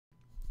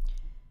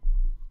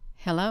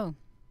Hello.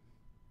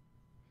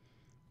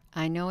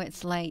 I know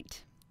it's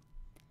late.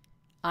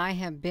 I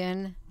have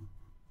been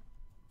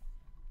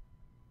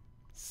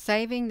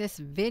saving this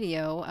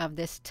video of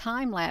this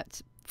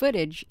time-lapse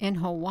footage in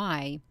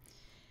Hawaii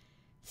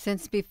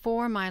since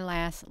before my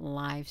last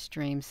live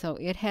stream. So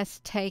it has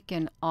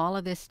taken all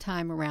of this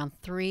time, around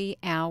 3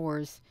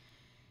 hours,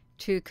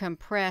 to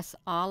compress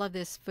all of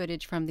this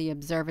footage from the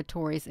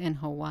observatories in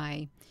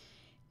Hawaii.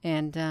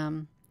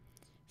 And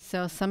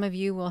so some of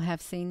you will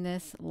have seen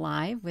this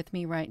live with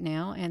me right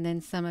now, and then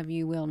some of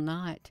you will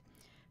not.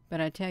 But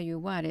I tell you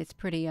what, it's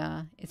pretty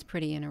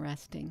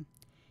interesting.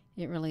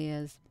 It really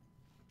is.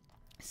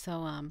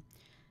 So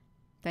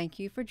thank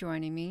you for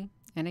joining me.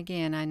 And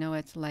again, I know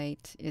it's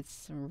late.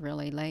 It's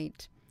really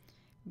late,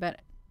 but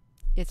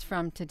it's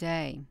from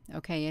today.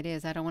 Okay, it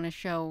is. I don't want to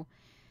show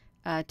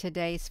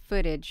today's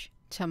footage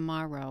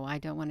tomorrow. I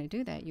don't want to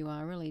do that, you all.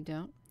 I really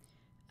don't.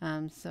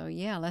 So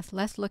yeah,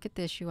 let's look at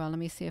this, you all. Let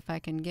me see if I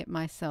can get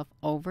myself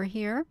over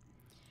here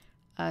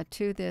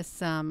to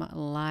this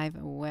live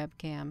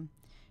webcam.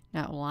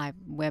 Not live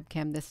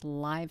webcam, this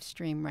live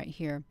stream right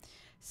here,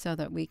 so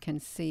that we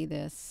can see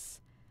this.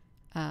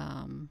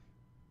 Let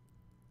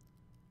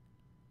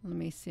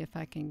me see if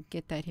I can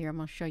get that here. I'm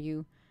going to show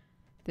you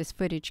this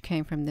footage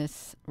came from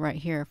this right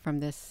here,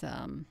 from this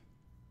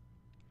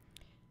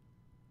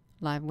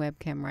live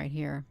webcam right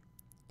here,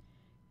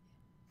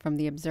 from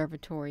the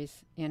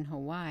observatories in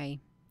Hawaii.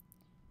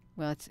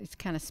 Well, it's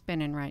kind of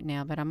spinning right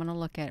now, but I'm going to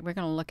look at it. We're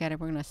going to look at it.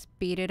 We're going to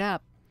speed it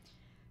up.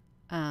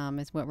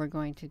 Is what we're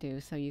going to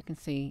do. So you can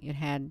see it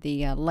had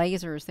the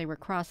lasers. They were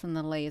crossing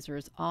the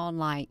lasers all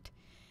night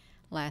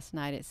last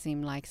night, it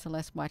seemed like. So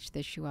let's watch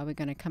this, you all. We're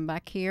going to come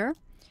back here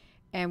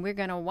and we're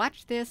going to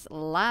watch this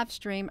live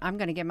stream. I'm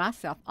going to get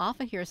myself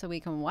off of here so we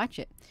can watch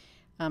it.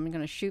 I'm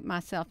going to shoot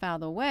myself out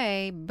of the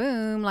way.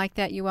 Boom, like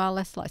that, you all.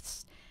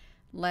 Let's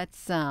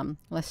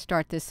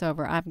start this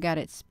over. I've got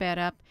it sped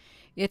up.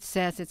 It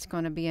says it's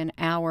going to be an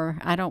hour.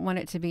 I don't want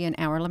it to be an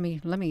hour. Let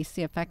me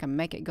see if I can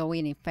make it go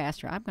any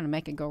faster. I'm going to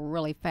make it go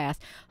really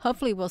fast.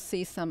 Hopefully we'll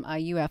see some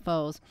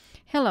UFOs.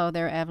 Hello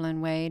there,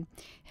 Evelyn Wade.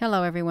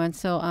 Hello, everyone.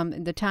 So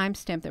the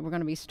timestamp that we're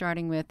going to be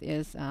starting with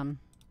is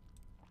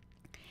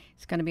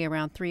it's going to be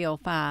around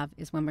 3:05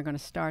 is when we're going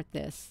to start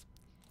this.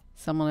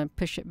 So I'm going to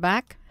push it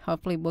back.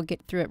 Hopefully we'll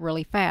get through it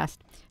really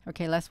fast.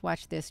 Okay, let's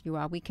watch this, you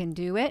all. We can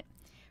do it.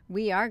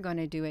 We are going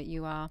to do it,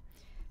 you all.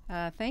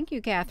 Thank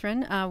you,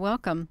 Catherine.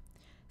 Welcome.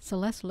 So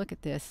let's look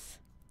at this.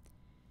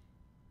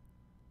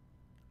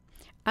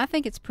 I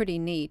think it's pretty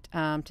neat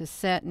to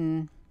sit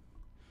and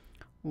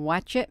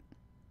watch it,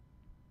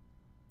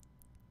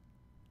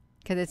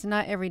 because it's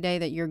not every day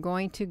that you're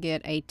going to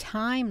get a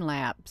time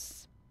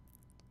lapse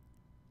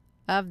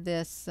of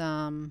this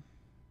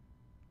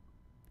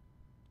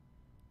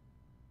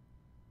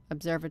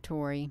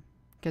observatory,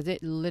 because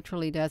it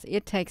literally does.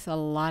 It takes a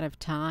lot of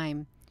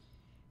time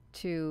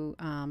to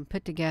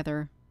put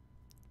together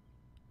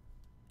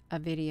a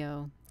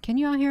video. Can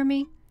you all hear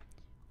me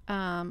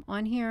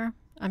on here?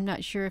 I'm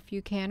not sure if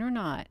you can or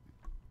not.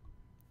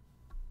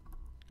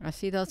 I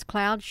see those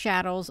cloud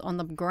shadows on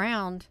the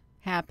ground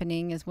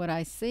happening is what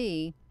I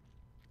see.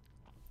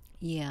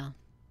 Yeah.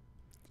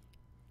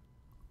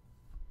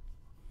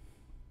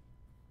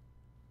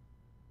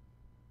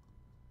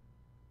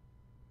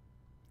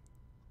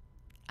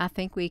 I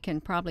think we can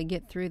probably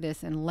get through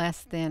this in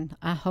less than,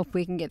 I hope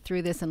we can get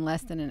through this in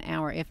less than an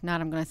hour. If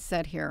not, I'm going to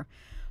sit here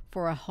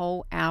for a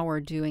whole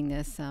hour doing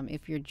this.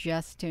 If you're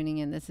just tuning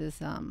in, this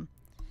is let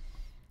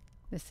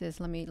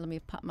me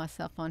pop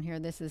myself on here.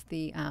 This is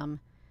the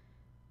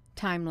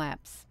time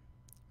lapse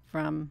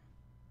from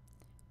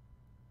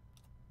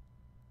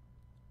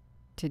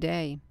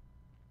today,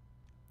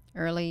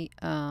 early,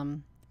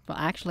 well,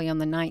 actually on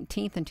the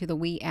 19th into the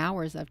wee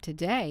hours of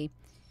today.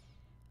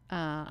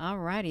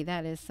 Alrighty,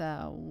 that is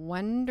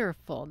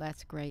wonderful.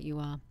 That's great,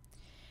 you all.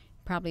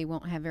 Probably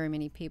won't have very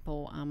many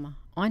people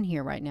on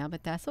here right now,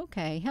 but that's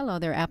okay. Hello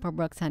there, Apple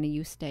Brooks, honey.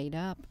 You stayed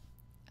up.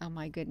 Oh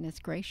my goodness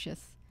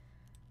gracious.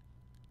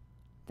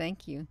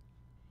 Thank you.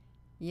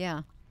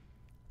 Yeah.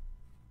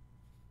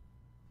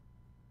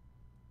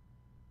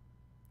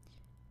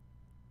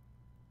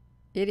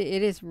 It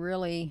is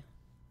really,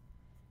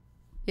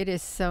 it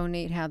is so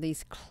neat how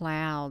these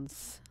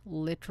clouds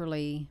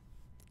literally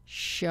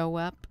show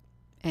up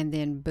and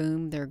then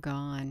boom, they're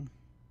gone.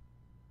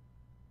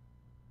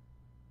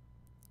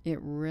 It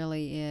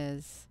really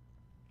is.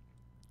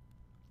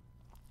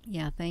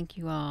 Yeah, thank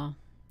you all.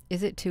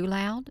 Is it too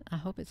loud? I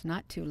hope it's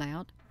not too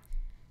loud.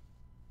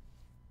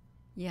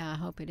 Yeah, I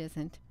hope it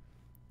isn't.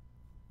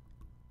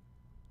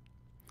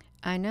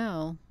 I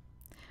know.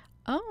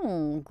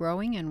 Oh,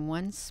 growing in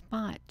one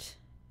spot.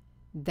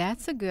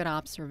 That's a good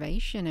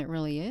observation. It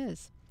really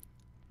is.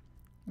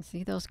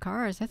 See those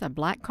cars? That's a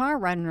black car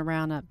running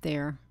around up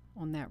there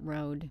on that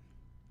road.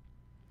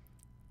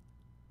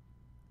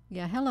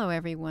 Yeah, hello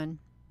everyone.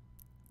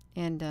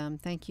 And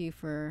thank you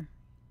for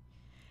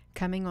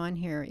coming on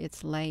here.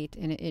 It's late,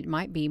 and it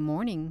might be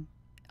morning,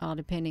 all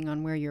depending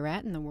on where you're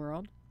at in the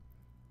world.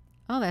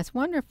 Oh, that's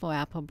wonderful,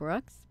 Apple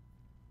Brooks.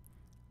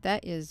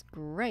 That is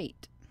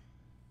great.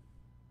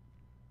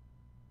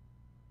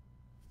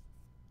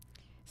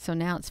 So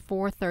now it's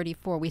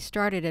 4:34. We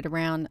started at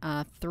around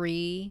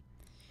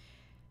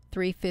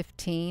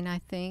 3:15, I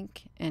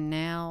think, and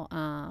now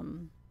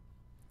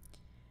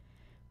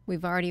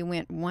we've already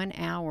went 1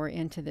 hour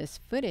into this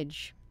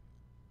footage.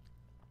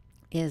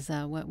 Is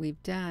what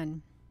we've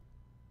done.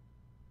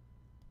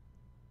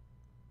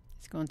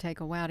 It's going to take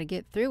a while to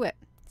get through it.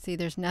 See,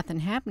 there's nothing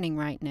happening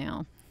right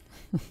now.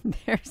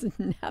 There's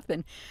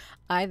nothing.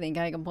 I think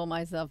I can pull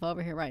myself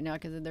over here right now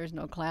because there's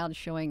no clouds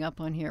showing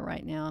up on here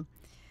right now.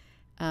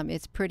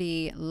 It's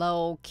pretty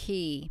low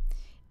key,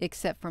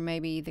 except for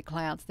maybe the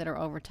clouds that are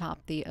over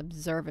top the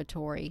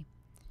observatory.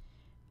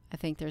 I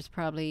think there's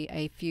probably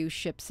a few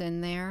ships in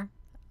there,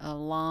 a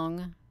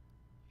long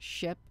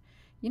ship.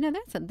 You know,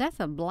 that's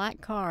a black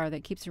car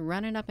that keeps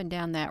running up and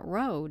down that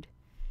road,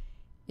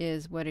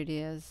 is what it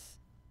is.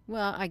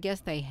 Well, I guess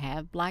they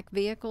have black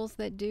vehicles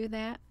that do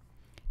that,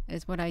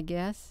 is what I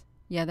guess.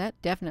 Yeah,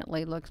 that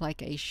definitely looks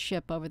like a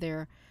ship over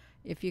there.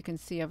 If you can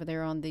see over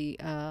there on the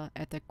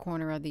at the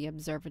corner of the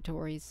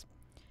observatories,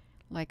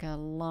 like a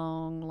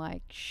long,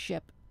 like,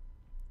 ship.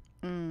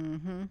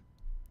 So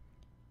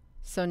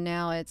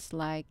now it's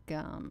like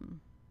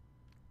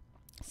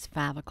it's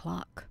 5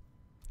 o'clock.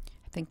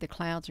 I think the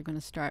clouds are going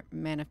to start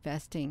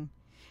manifesting,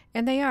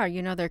 and they are.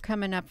 You know, they're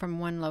coming up from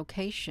one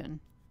location.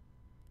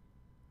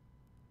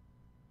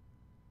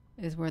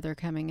 Is where they're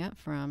coming up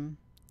from,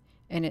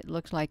 and it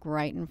looks like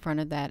right in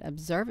front of that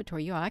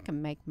observatory. I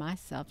can make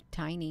myself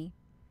tiny.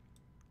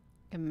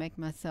 I can make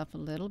myself a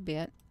little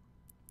bit,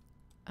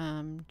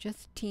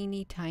 just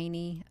teeny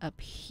tiny up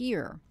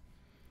here,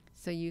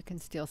 so you can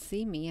still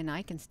see me and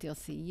I can still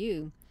see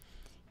you,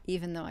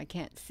 even though I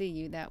can't see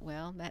you that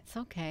well. That's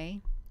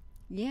okay.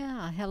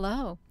 Yeah,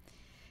 hello.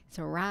 It's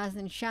a rise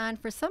and shine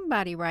for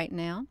somebody right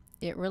now.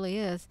 It really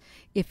is.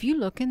 If you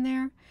look in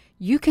there,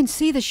 you can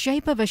see the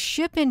shape of a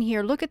ship in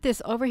here. Look at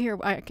this over here.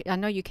 I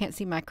know you can't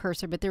see my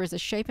cursor, but there is a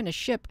shape in a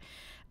ship,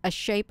 a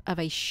shape of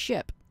a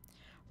ship,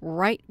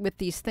 right with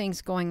these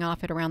things going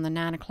off at around the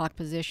 9 o'clock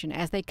position.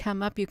 As they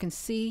come up, you can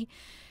see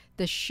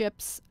the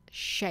ship's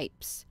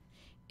shapes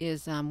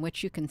is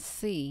what you can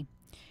see.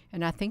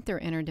 And I think they're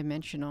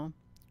interdimensional.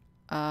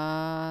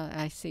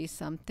 I see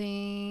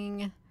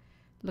something.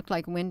 Look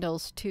like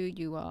windows too,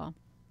 you all.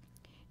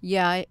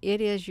 Yeah, it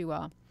is, you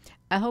all.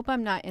 I hope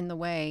I'm not in the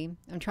way.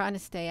 I'm trying to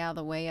stay out of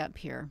the way up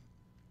here,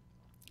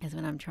 is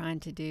what I'm trying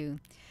to do.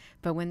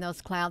 But when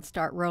those clouds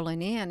start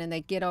rolling in and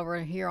they get over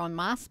here on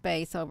my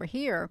space over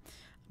here,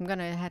 I'm going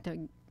to have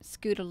to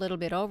scoot a little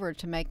bit over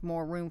to make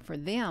more room for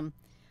them,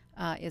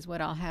 is what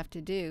I'll have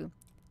to do.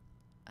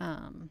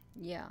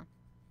 Yeah.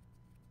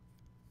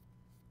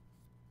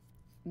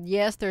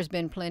 Yes, there's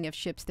been plenty of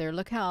ships there.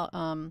 Look how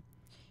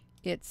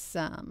it's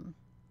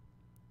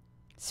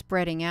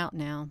spreading out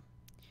now.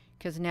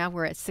 Because now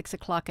we're at 6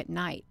 o'clock at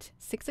night.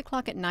 6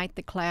 o'clock at night,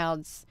 the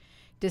clouds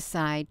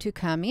decide to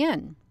come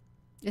in.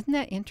 Isn't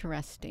that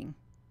interesting?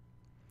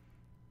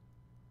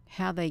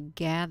 How they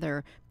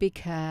gather,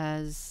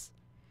 because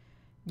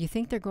you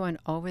think they're going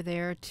over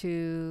there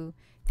to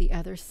the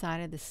other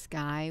side of the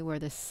sky where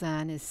the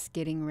sun is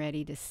getting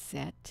ready to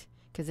set,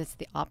 because it's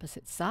the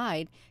opposite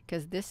side,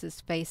 because this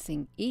is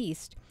facing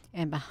east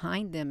and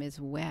behind them is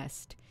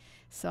west.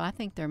 So I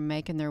think they're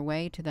making their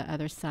way to the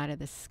other side of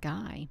the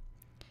sky,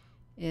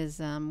 is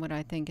what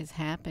I think is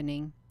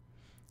happening.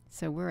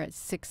 So we're at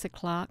 6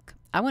 o'clock.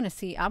 I want to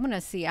see.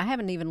 I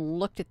haven't even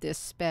looked at this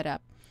sped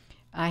up.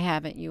 I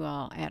haven't, you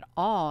all, at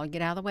all.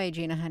 Get out of the way,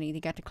 Gina, honey. You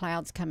got the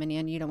clouds coming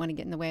in. You don't want to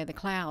get in the way of the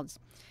clouds.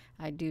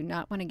 I do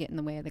not want to get in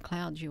the way of the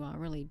clouds, you all.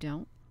 Really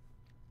don't.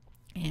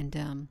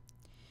 And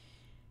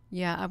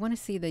yeah, I want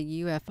to see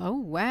the UFO. Oh,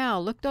 wow.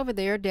 Looked over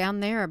there,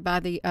 down there by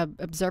the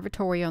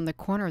observatory on the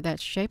corner, that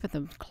shape of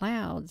the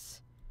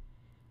clouds.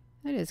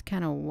 That is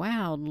kind of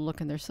wild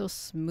looking. They're so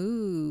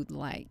smooth,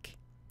 like.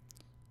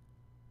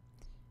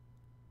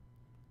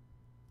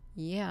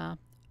 Yeah.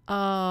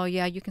 Oh,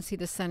 yeah, you can see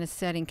the sun is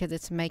setting because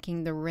it's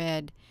making the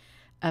red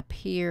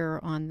appear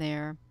on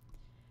there.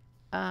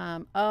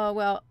 Oh,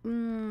 well,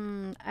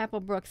 Apple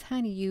Brooks,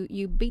 honey,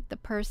 you beat the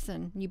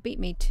person. You beat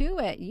me to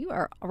it. You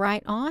are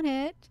right on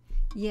it.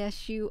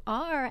 Yes, you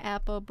are,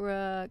 Apple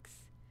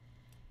Brooks.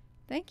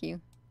 Thank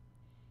you.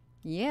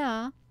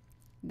 Yeah,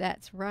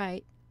 that's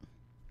right.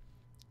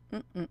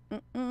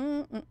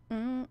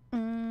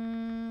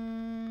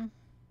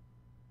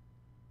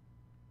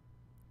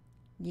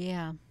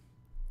 Yeah.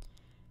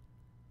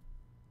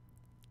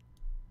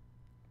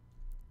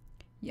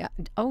 Yeah.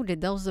 Oh,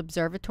 did those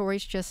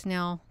observatories just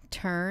now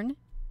turn?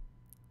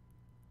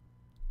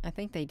 I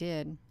think they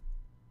did.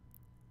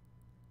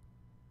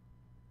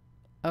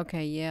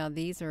 Okay, yeah,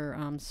 these are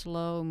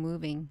slow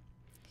moving.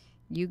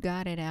 You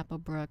got it, Apple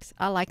Brooks.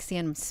 I like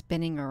seeing them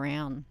spinning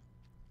around.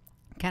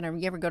 Kind of,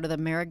 you ever go to the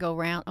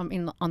merry-go-round? I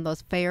mean, on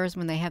those fairs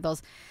when they have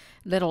those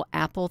little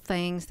apple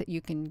things that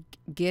you can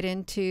get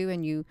into,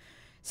 and you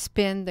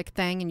spin the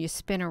thing and you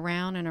spin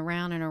around and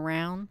around and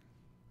around.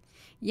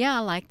 Yeah, I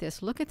like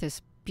this. Look at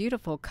this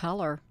beautiful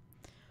color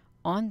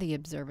on the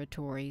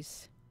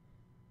observatories.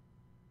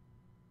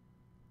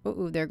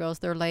 Ooh, there goes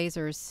their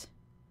lasers.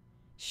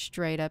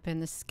 Straight up in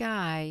the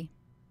sky.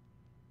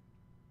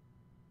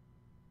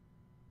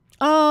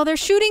 Oh, they're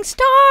shooting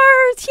stars!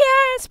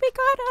 Yes, we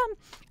got them!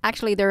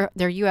 Actually, they're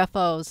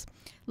UFOs.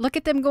 Look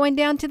at them going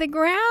down to the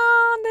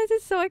ground. This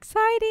is so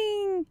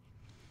exciting.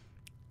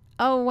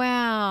 Oh,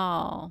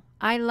 wow.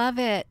 I love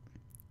it.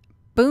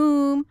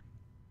 Boom.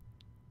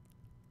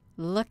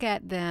 Look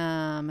at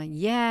them.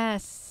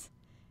 Yes.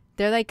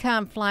 There they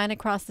come, flying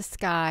across the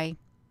sky.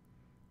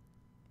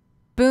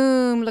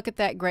 Boom. Look at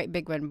that great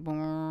big one.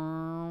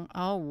 Boom.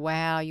 Oh,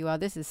 wow, you all.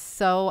 This is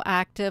so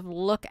active.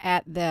 Look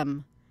at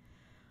them.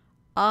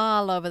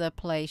 All over the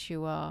place,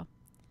 you all.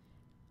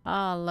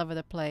 All over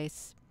the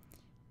place.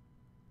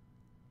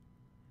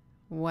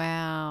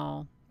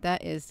 Wow.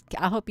 That is,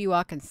 I hope you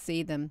all can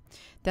see them.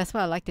 That's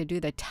why I like to do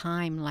the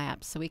time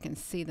lapse, so we can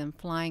see them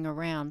flying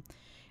around.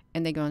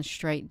 And they're going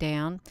straight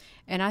down.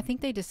 And I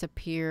think they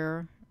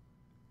disappear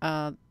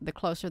the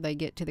closer they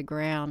get to the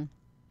ground.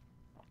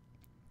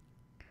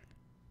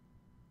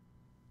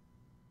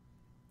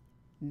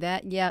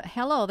 Yeah,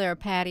 hello there,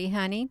 Patty,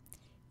 honey.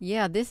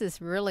 Yeah, this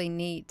is really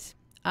neat.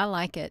 I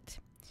like it.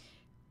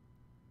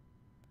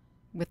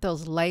 With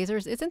those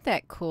lasers, isn't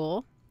that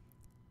cool?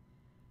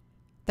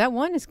 That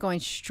one is going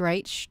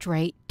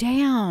straight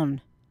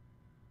down.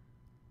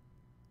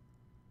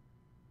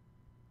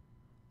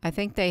 I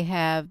think they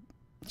have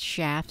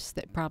shafts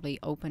that probably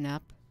open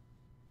up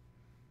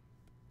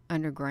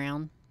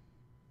underground,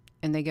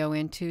 and they go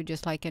into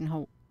just like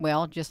in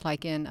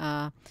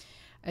a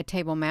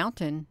Table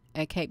Mountain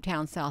at Cape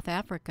Town, South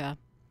Africa.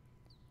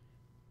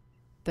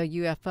 The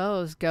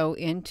UFOs go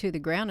into the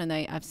ground, and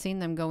I've seen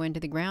them go into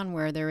the ground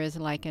where there is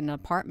like an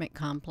apartment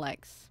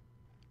complex.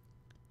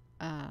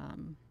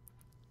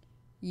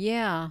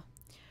 Yeah.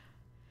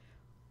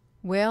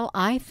 Well,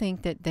 I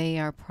think that they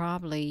are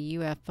probably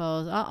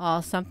UFOs.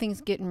 Uh-oh,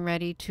 something's getting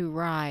ready to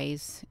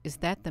rise. Is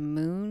that the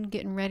moon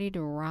getting ready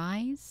to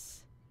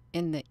rise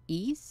in the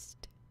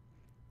east?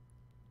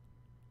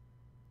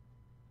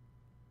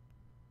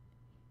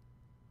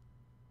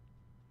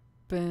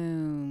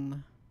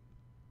 Boom.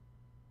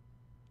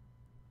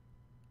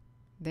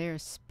 They're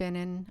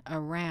spinning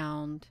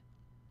around.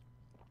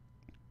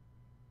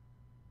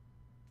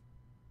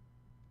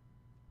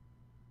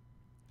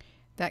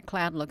 That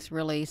cloud looks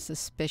really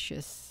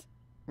suspicious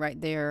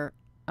right there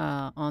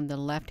on the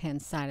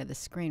left-hand side of the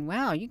screen.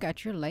 Wow, you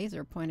got your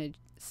laser pointed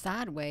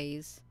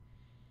sideways.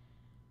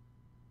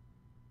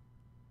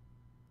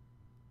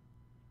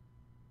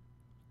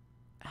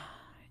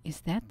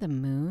 Is that the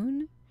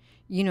moon?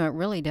 You know, it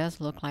really does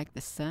look like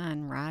the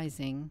sun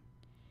rising.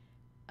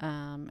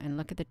 And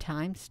look at the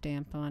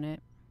timestamp on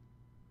it.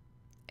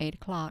 8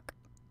 o'clock.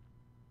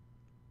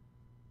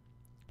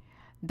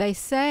 They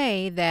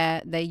say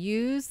that they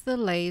use the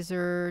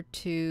laser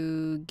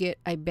to get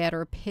a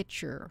better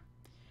picture.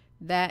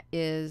 That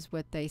is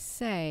what they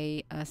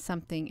say.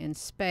 Something in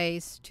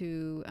space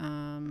to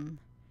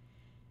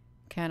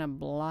kind of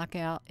block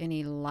out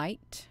any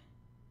light.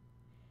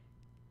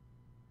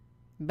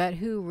 But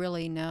who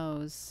really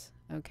knows?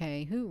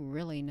 Okay, who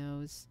really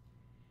knows?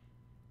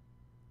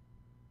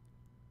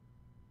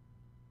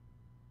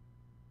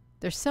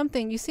 There's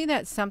something, you see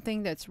that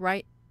something that's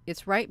right,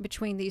 it's right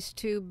between these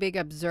two big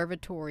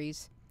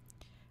observatories.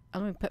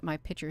 Let me put my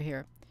picture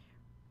here.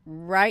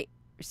 Right,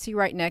 see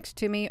right next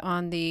to me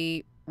on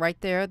the, right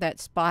there,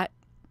 that spot?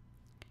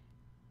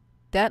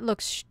 That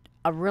looks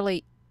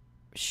really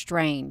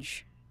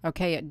strange.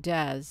 Okay, it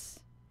does.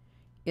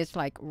 It's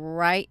like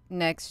right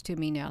next to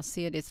me now.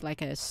 See it? It's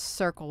like a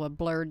circle, a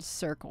blurred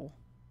circle.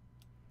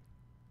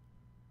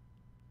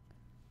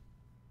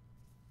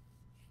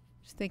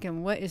 Just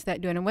thinking, what is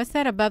that doing? And what's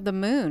that above the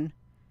moon?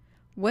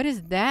 What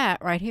is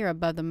that right here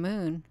above the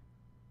moon?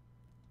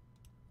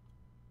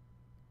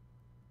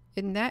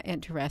 Isn't that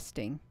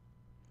interesting?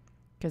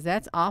 Because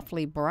that's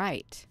awfully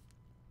bright.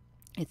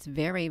 It's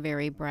very,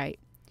 very bright.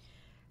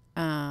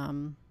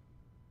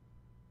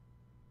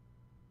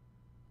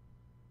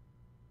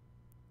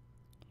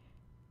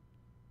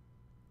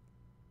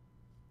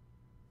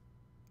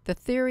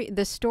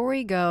 The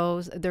story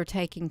goes they're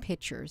taking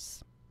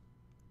pictures.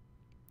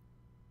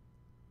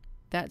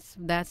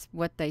 That's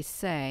what they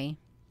say.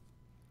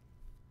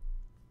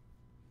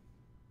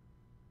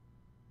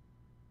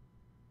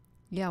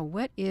 Yeah,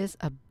 what is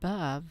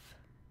above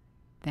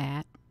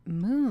that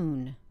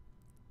moon?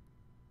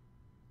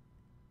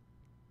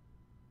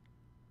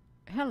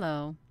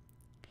 Hello.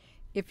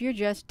 If you're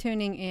just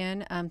tuning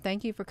in,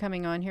 thank you for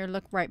coming on here.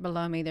 Look right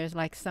below me. There's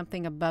like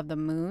something above the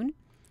moon.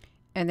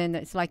 And then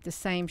it's like the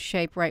same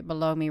shape right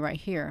below me right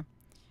here.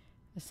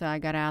 So I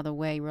got out of the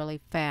way really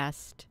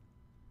fast.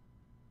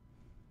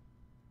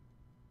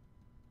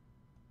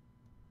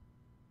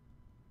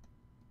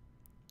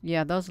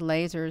 Yeah, those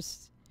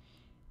lasers.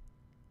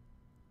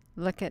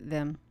 Look at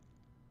them.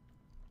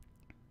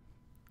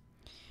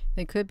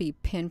 They could be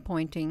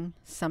pinpointing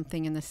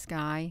something in the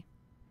sky.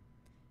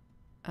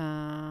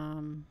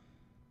 There's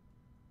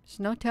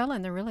no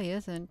telling. There really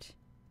isn't.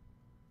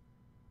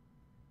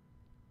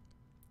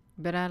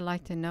 But I'd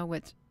like to know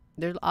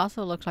there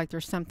also looks like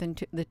there's something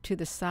to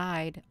the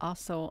side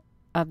also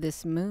of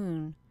this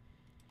moon,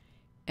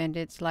 and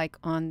it's like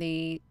on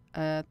the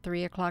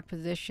 3 o'clock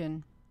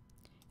position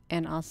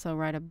and also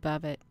right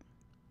above it.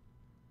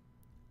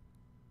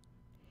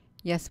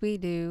 Yes, we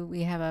do.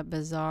 We have a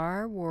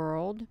bizarre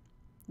world.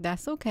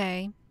 That's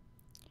okay.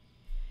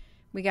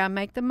 We gotta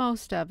make the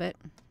most of it.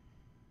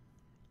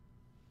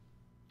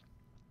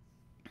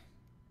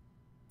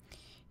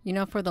 You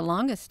know, for the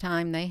longest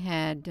time, they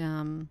had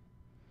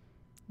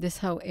this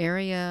whole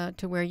area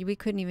to where we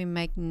couldn't even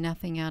make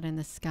nothing out in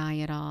the sky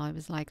at all. It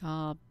was like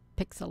all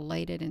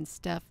pixelated and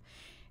stuff.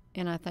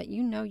 And I thought,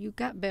 you know, you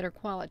got better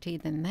quality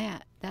than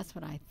that. That's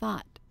what I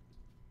thought.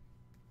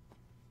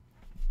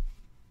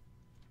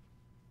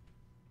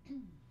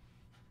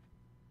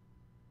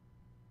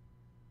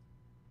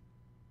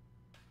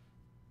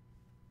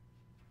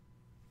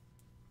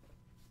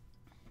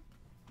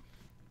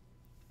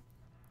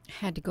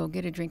 Had to go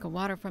get a drink of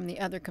water from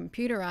the other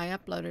computer. I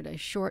uploaded a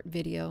short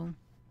video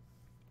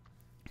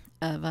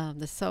of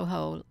the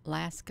Soho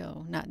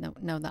Lasco,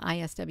 the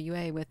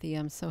ISWA with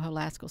the Soho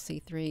Lasco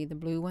C3, the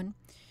blue one.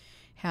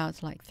 How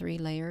it's like 3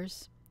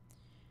 layers.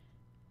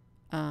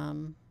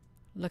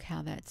 Look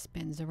how that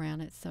spins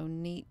around. It's so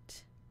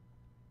neat.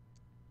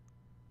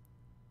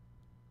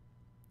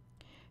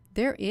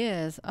 There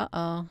is,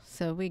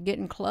 so we're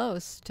getting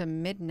close to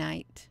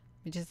midnight.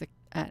 We're just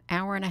an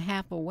hour and a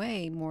half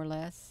away, more or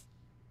less.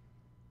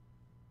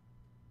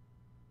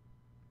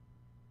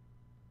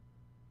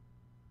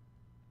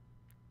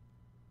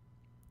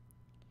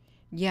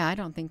 Yeah, I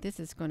don't think this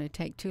is going to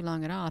take too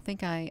long at all. I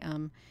think I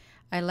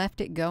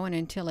left it going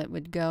until it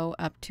would go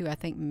up to, I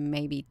think,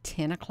 maybe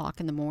 10 o'clock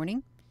in the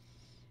morning.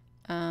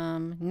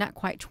 Not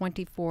quite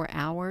 24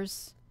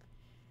 hours,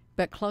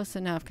 but close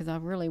enough because I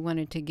really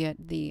wanted to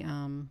get the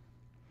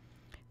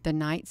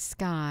night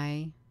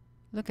sky.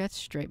 Look, that's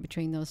straight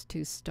between those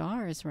 2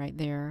 stars right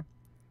there.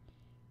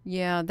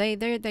 Yeah, they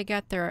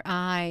got their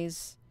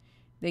eyes.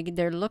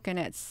 They're looking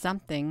at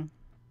something.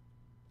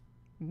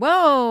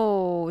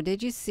 Whoa!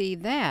 Did you see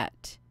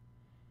that?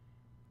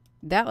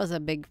 That was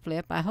a big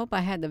flip. I hope I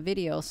had the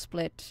video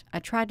split. I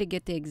tried to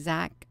get the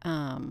exact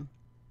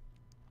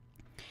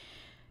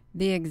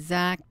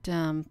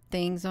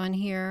things on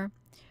here.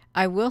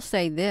 I will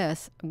say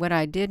this. What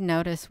I did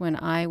notice when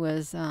I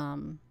was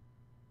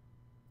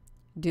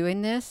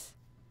doing this,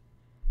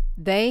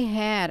 they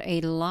had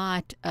a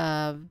lot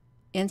of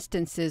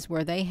instances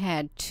where they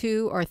had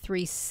 2 or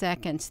 3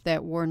 seconds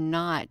that were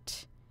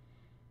not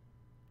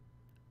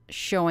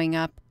showing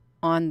up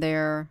on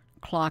their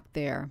clock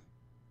there.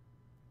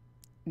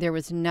 There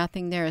was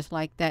nothing there. It's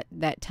like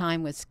that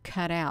time was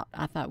cut out.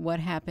 I thought, what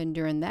happened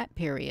during that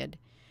period?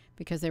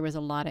 Because there was a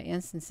lot of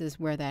instances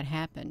where that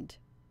happened.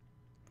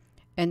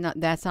 And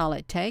that's all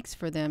it takes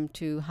for them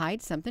to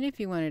hide something. If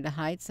you wanted to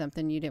hide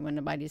something you didn't want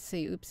nobody to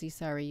see. Oopsie,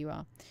 sorry you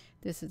all.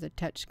 This is a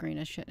touch screen.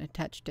 I shouldn't have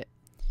touched it.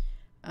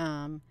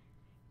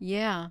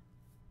 Yeah.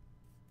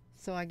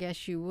 So I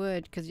guess you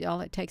would, because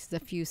all it takes is a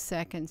few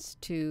seconds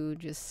to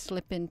just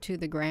slip into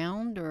the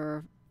ground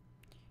or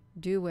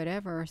do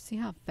whatever. See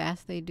how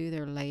fast they do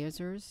their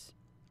lasers?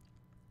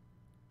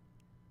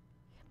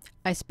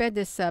 I sped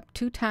this up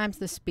 2 times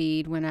the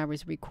speed when I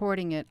was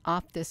recording it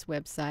off this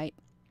website.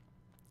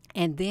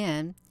 And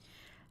then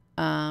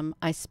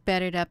I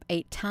sped it up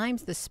 8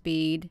 times the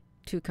speed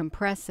to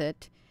compress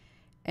it.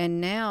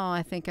 And now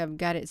I think I've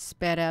got it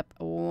sped up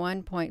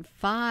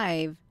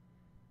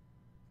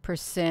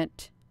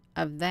 1.5%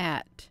 of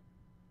that.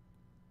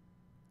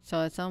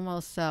 So it's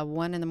almost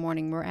 1 in the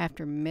morning. We're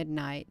after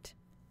midnight.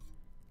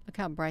 Look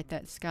how bright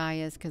that sky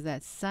is, because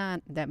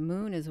that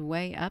moon is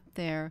way up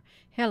there.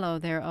 Hello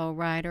there, O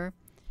Rider.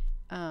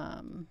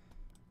 Thank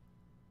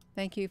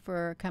you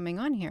for coming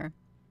on here.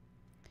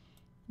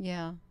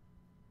 Yeah.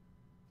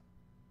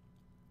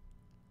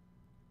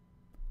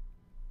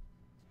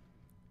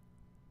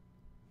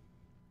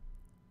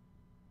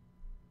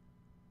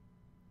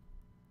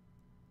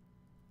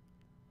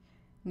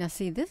 Now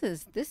see, this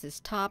is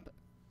top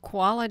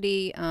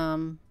quality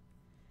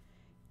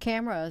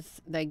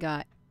cameras they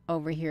got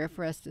over here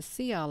for us to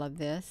see all of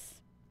this.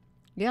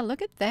 Yeah,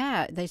 look at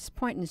that. They're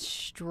pointing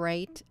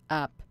straight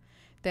up.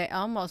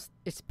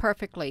 It's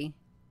perfectly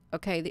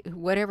okay.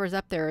 Whatever's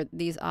up there,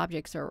 these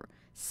objects are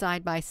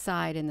side by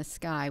side in the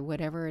sky,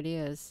 whatever it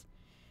is.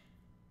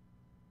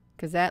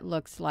 Because that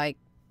looks like,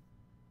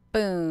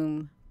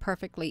 boom,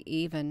 perfectly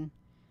even.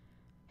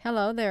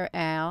 Hello there,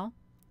 Al.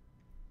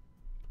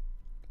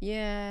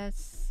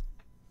 Yes.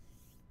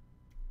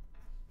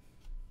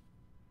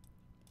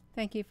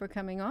 Thank you for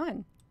coming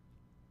on.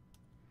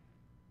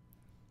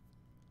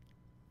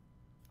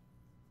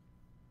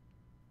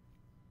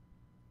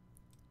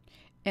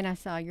 And I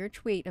saw your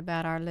tweet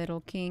about our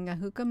little king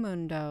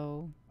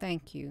Ahucamundo.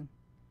 Thank you.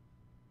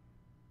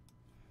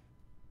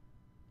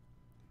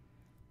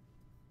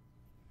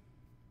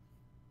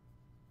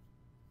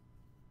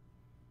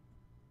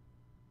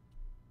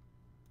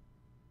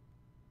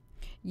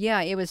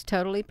 Yeah, it was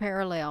totally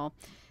parallel.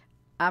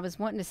 I was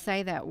wanting to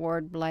say that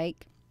word,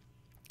 Blake,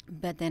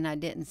 but then I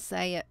didn't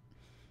say it.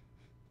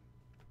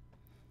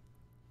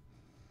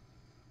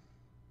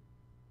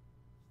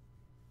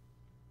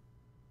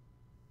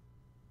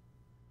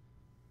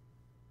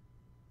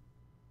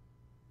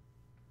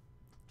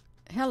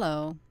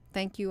 Hello.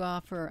 Thank you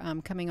all for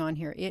coming on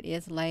here. It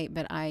is late,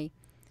 but I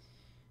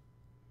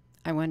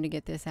wanted to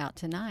get this out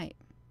tonight.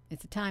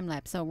 It's a time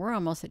lapse. So we're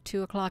almost at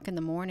 2 o'clock in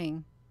the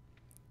morning.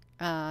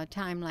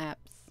 Time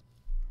lapse.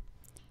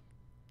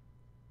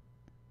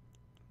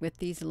 With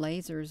these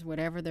lasers,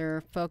 whatever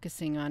they're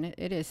focusing on,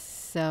 it is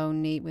so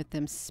neat with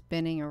them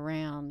spinning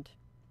around.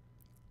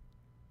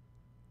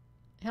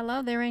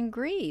 Hello, they're in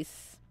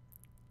Greece.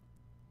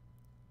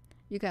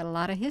 You got a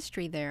lot of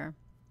history there.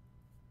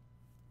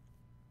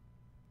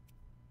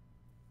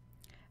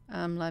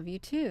 Love you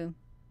too.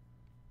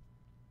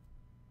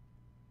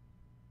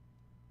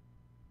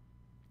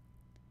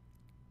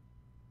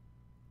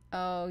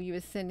 Oh, you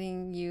was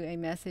sending you a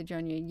message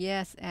on your...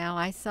 Yes, Al,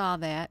 I saw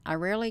that. I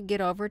rarely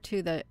get over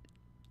to the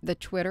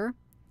Twitter,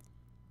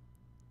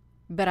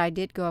 but I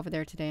did go over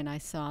there today and I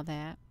saw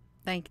that.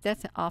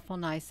 That's awful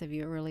nice of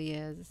you. It really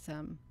is.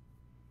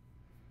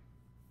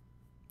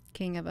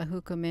 King of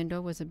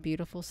Ahukumendo was a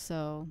beautiful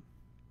soul,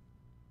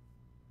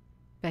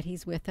 but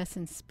he's with us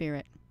in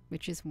spirit,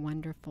 which is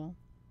wonderful.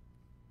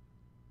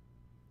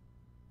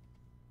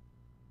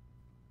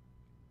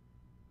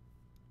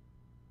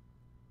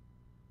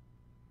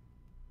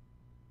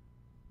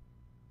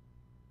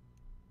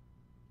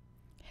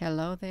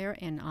 Hello there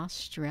in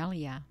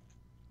Australia.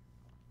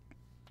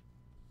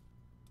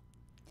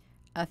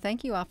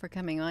 Thank you all for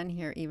coming on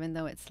here, even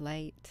though it's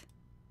late.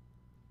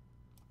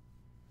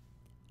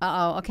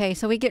 Uh-oh, okay,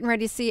 so we're getting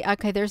ready to see,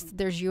 okay, there's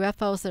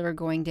UFOs that are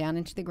going down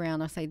into the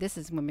ground. I'll say this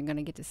is when we're going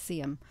to get to see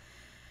them.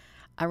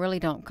 I really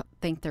don't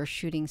think they're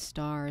shooting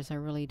stars. I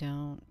really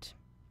don't.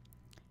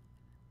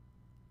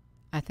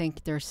 I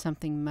think there's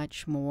something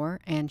much more,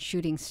 and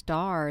shooting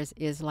stars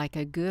is like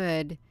a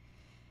good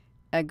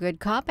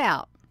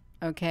cop-out,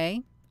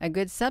 okay? A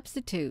good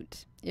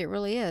substitute. It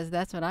really is.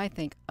 That's what I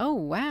think. Oh,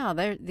 wow,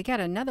 they got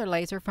another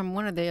laser from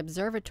one of the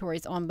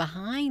observatories on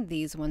behind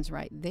these ones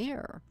right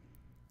there.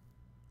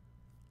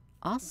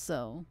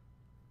 Also,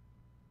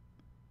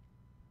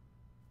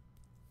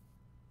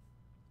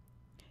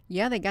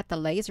 yeah, they got the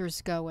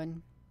lasers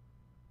going.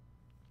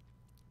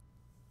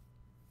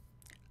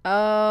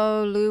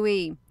 Oh,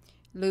 Louis,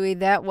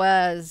 that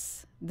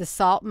was the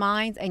salt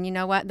mines. And you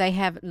know what? They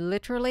have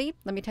literally,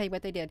 let me tell you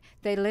what they did.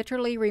 They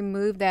literally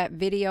removed that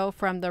video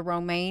from the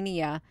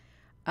Romania.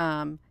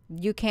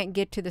 You can't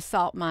get to the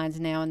salt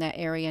mines now in that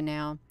area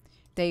now.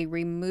 They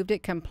removed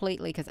it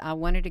completely because I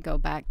wanted to go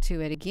back to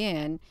it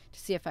again to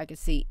see if I could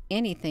see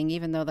anything,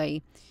 even though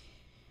they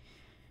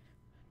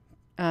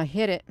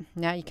hit it.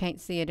 Now you can't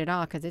see it at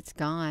all because it's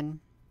gone.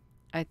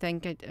 I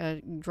think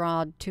it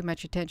drawed too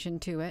much attention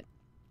to it,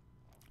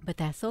 but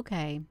that's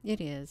okay.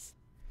 It is.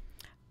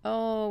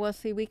 Oh, well,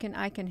 see,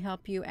 I can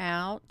help you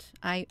out.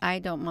 I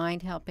don't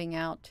mind helping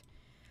out.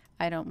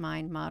 I don't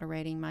mind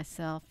moderating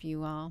myself,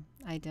 you all.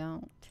 I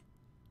don't.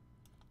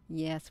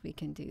 Yes, we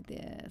can do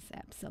this.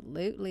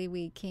 Absolutely,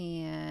 we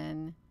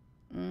can.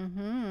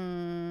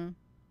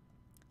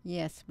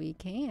 Yes, we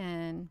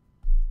can.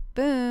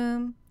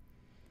 Boom.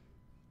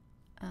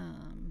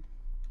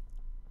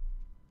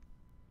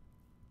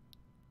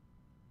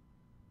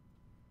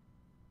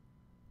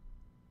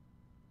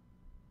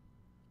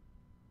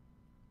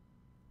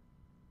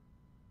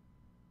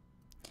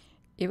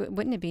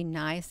 Wouldn't it be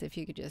nice if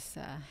you could just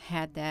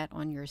had that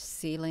on your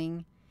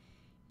ceiling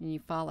and you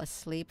fall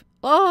asleep?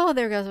 Oh,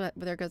 there goes a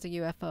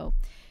UFO.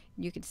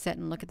 You could sit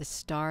and look at the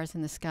stars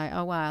in the sky.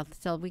 Oh, wow.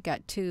 So we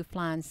got two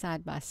flying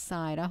side by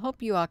side. I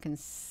hope you all can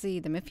see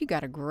them. If you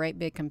got a great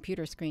big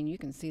computer screen, you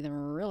can see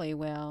them really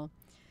well.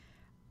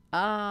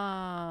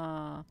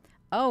 Ah.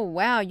 Oh,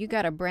 wow. You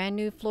got a brand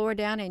new floor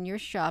down in your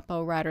shop,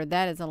 oh, Ryder.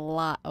 That is a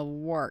lot of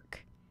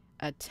work.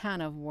 A ton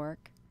of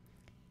work.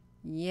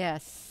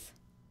 Yes.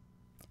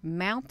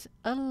 Mount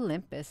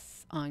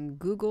Olympus on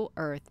Google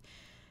Earth.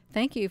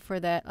 Thank you for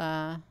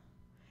that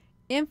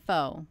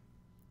info.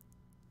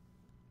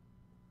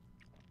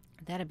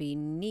 That'd be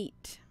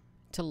neat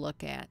to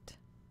look at.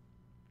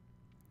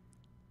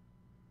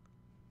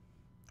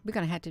 We're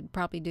going to have to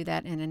probably do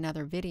that in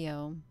another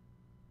video.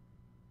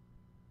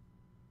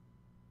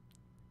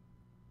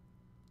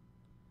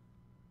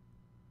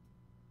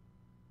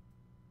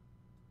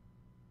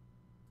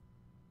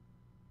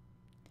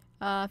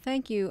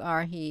 Thank you,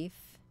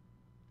 Arheath.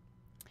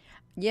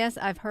 Yes,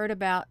 I've heard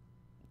about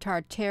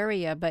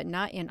Tartaria, but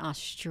not in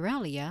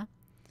Australia.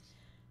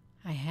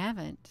 I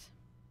haven't.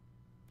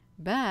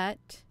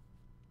 But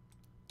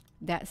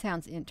that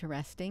sounds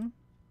interesting.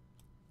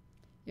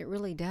 It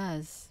really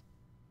does.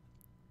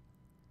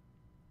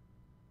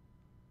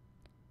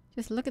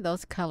 Just look at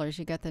those colors.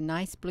 You got the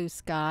nice blue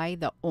sky,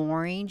 the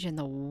orange, and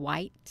the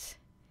white.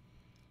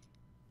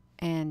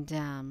 And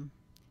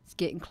it's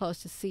getting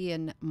close to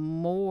seeing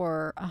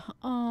more.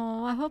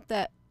 Oh, I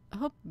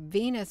hope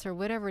Venus or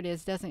whatever it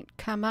is doesn't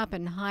come up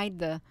and hide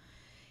the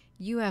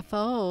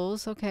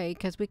UFOs. Okay,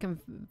 because we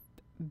can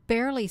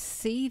barely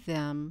see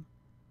them.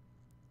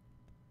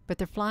 But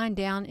they're flying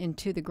down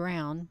into the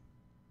ground,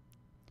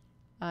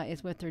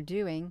 is what they're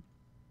doing.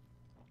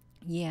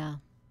 Yeah.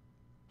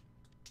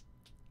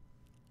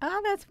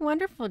 Oh, that's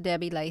wonderful,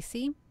 Debbie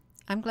Lacey.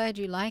 I'm glad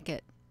you like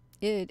it.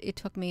 It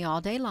took me all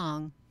day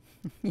long.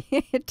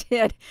 It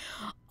did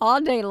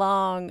all day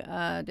long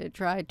to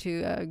try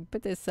to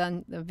put this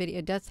on the video.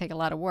 It does take a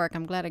lot of work.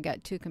 I'm glad I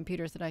got two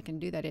computers that I can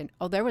do that in.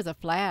 Oh, there was a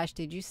flash.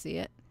 Did you see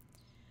it?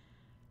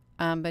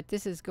 But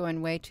this is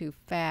going way too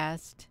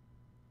fast.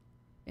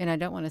 And I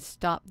don't want to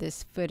stop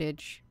this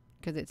footage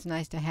because it's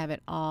nice to have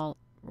it all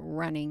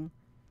running.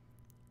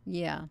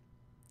 Yeah.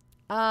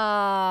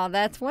 Oh,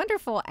 that's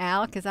wonderful,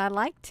 Al, because I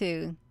like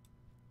to.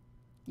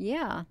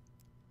 Yeah.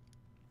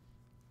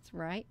 That's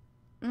right.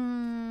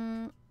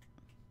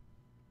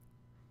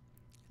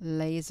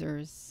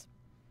 Lasers.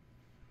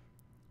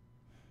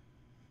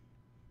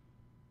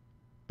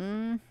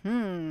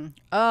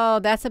 Oh,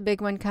 that's a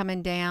big one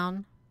coming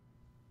down.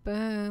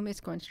 Boom.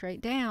 It's going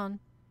straight down.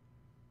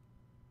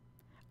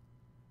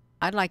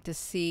 I'd like to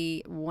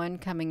see one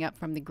coming up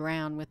from the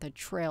ground with a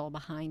trail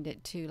behind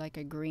it too, like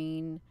a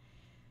green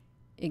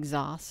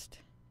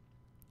exhaust.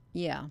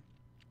 Yeah.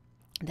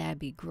 That'd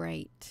be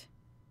great.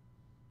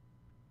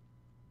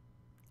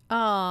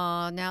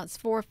 Oh, now it's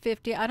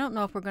 4:50. I don't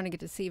know if we're going to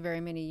get to see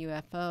very many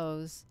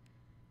UFOs.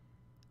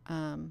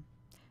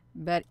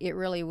 But it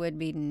really would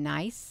be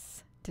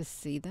nice to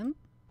see them.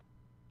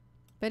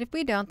 But if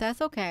we don't,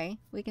 that's okay.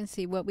 We can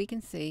see what we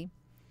can see.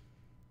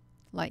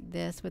 Like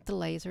this with the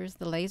lasers.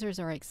 The lasers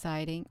are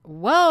exciting.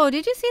 Whoa,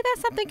 did you see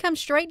that? Something come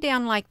straight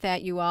down like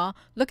that, you all.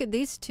 Look at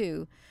these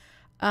two.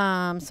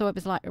 So it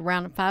was like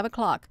around 5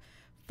 o'clock.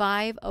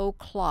 5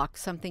 o'clock,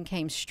 something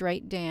came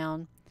straight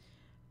down.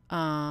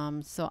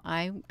 So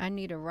I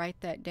need to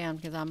write that down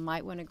because I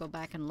might want to go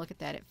back and look at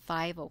that at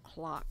 5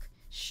 o'clock.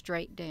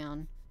 Straight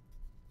down.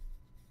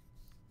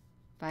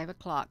 5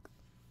 o'clock.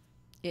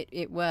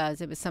 It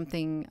was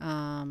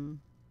something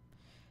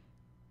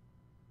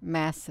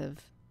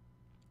massive.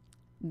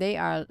 They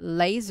are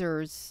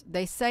lasers.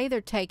 They say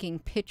they're taking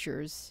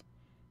pictures.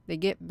 They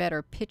get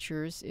better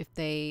pictures if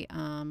they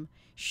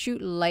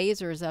shoot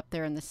lasers up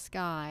there in the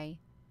sky.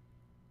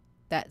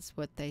 That's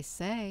what they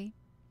say.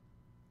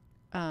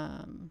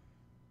 I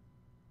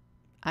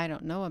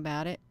don't know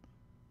about it.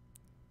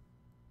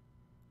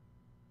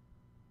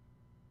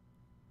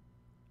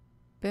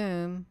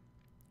 Boom.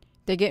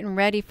 They're getting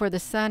ready for the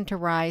sun to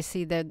rise.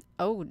 See that?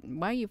 Oh,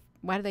 why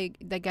do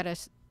they got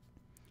us?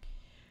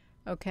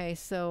 Okay,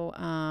 so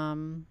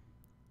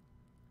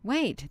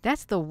wait,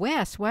 that's the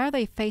west. Why are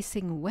they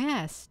facing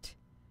west?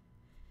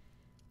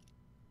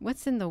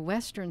 What's in the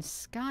western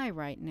sky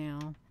right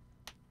now?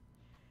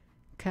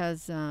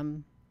 Because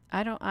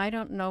I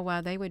don't know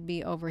why they would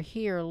be over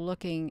here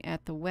looking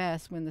at the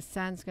west when the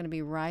sun's going to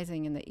be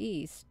rising in the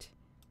east.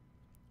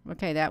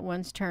 Okay, that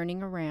one's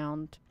turning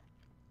around.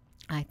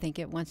 I think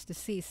it wants to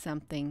see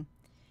something.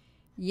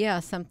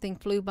 Yeah, something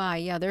flew by.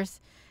 Yeah, there's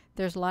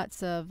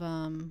lots of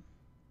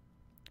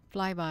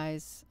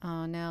flybys.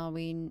 Now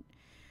we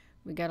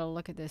got to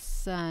look at this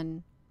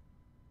sun,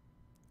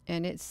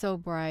 and it's so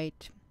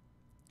bright.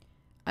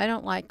 I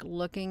don't like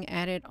looking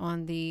at it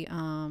on the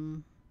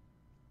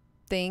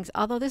things.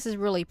 Although this is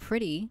really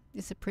pretty.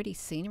 It's a pretty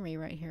scenery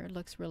right here. It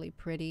looks really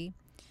pretty.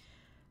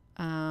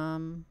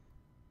 Nice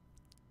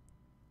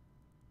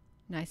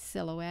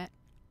silhouette.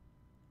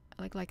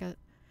 I like a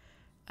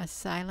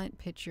silent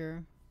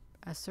picture,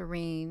 a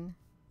serene,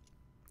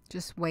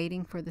 just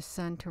waiting for the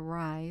sun to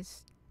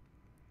rise.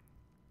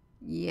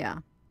 Yeah.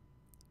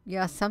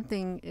 Yeah,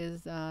 something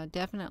is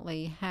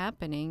definitely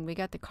happening. We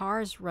got the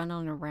cars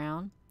running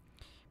around,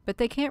 but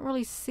they can't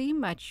really see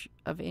much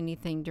of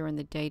anything during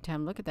the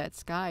daytime. Look at that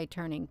sky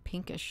turning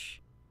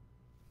pinkish.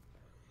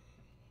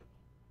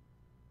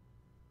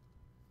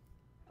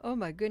 Oh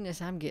my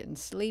goodness, I'm getting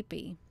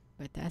sleepy,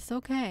 but that's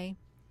okay.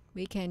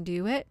 We can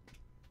do it.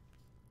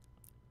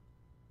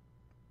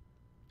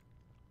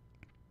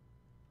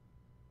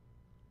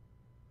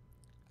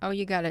 Oh,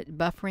 you got it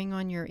buffering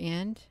on your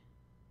end?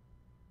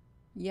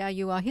 Yeah,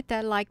 you all hit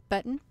that like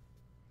button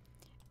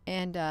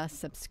and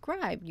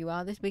subscribe. You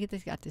all, we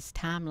got this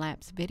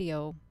time-lapse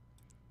video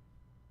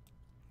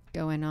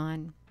going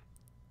on.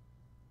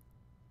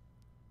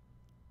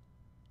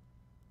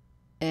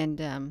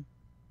 And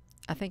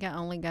I think I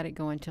only got it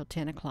going till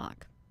 10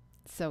 o'clock.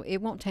 So it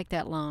won't take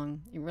that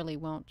long. It really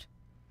won't.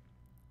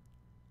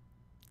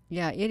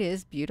 Yeah, it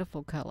is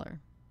beautiful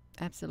color.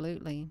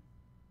 Absolutely.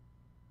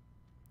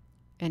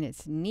 And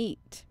it's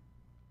neat.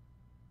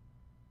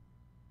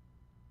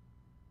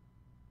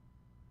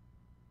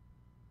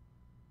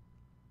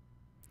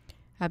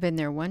 I've been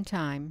there one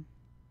time.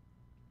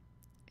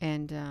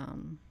 And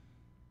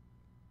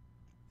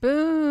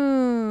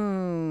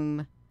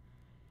boom!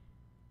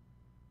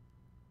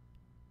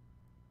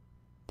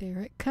 There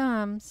it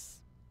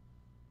comes.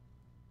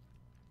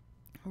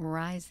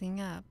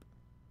 Rising up.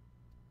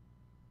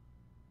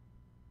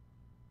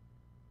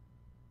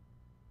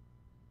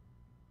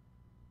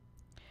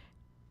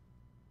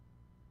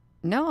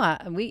 No,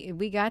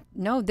 we got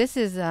no. This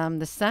is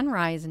the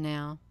sunrise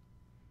now.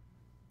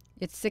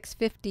 It's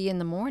 6:50 in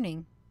the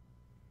morning.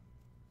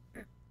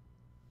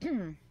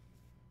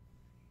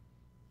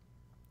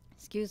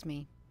 Excuse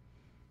me.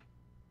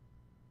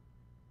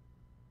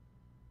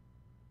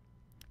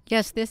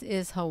 Yes, this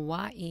is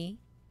Hawaii.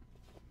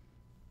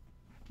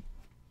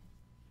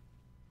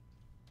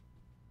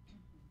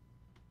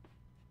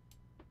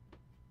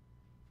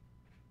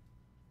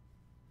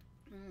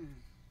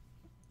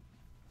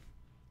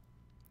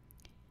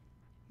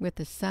 with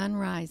the sun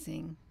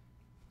rising.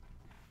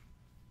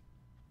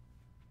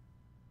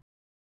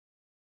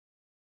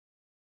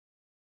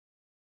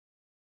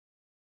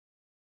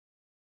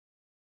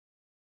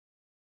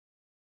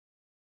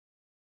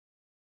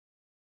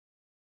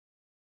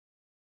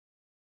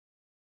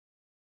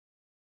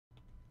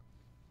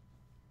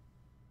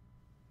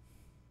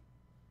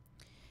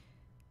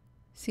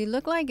 See,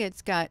 look like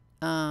it's got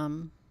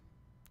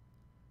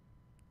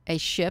a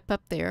ship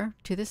up there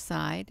to the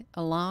side,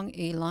 a long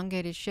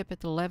elongated ship at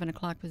the 11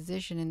 o'clock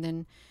position, and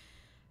then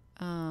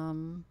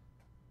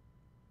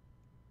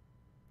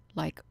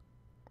like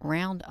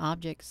round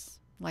objects,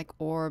 like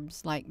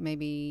orbs, like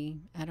maybe,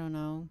 I don't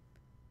know,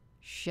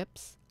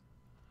 ships.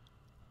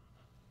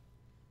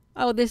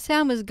 Oh, the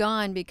sound was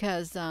gone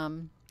because I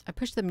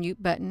pushed the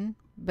mute button,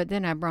 but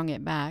then I brung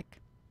it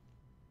back.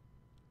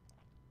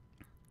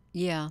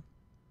 Yeah.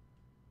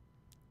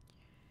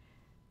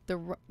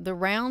 The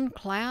round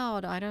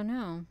cloud, I don't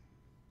know.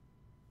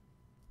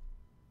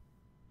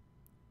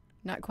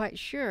 Not quite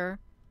sure.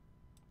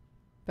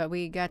 But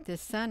we got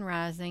this sun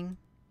rising.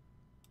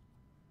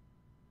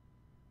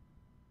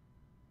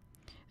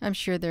 I'm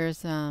sure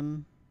there's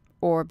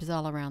orbs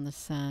all around the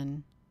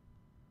sun.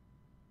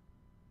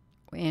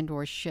 And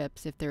or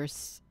ships. If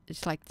there's,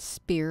 it's like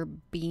Spear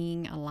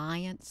Being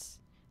Alliance.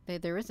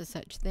 There is a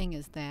such thing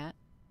as that.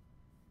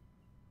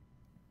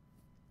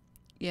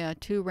 Yeah,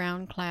 2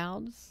 round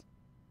clouds.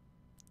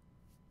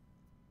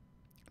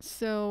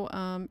 So,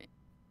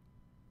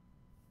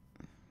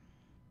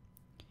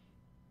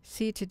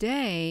 see,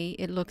 today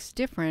it looks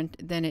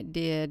different than it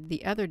did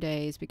the other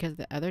days, because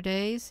the other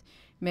days,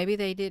 maybe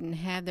they didn't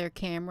have their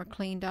camera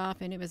cleaned off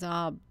and it was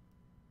all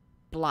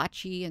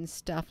blotchy and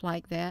stuff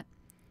like that.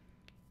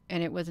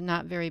 And it was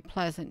not very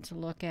pleasant to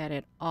look at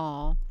at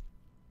all.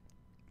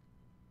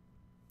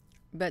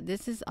 But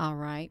this is all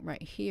right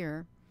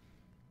here.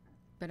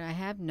 But I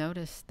have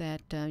noticed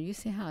that, you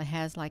see how it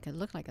has like, it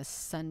looks like a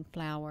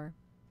sunflower,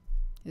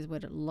 is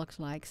what it looks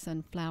like,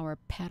 sunflower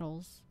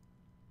petals.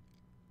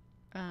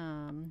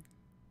 I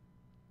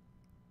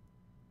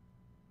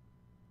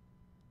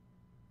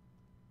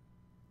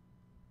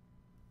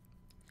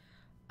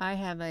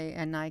have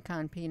a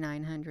Nikon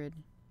P900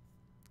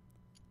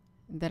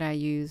 that I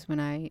use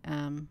when I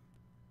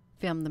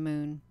film the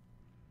moon.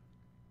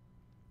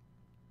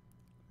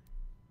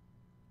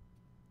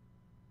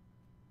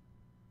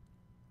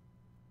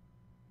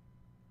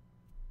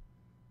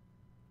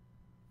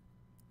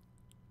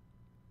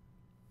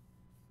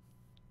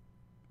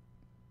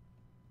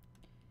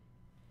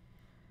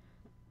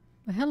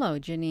 Well, hello,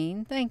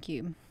 Janine. Thank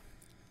you.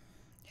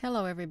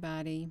 Hello,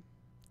 everybody.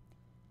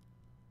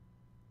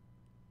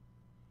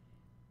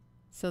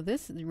 So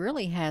this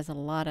really has a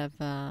lot of,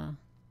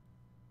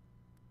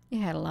 it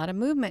had a lot of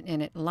movement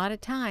in it, a lot of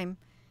time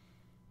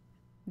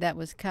that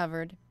was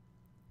covered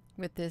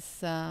with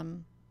this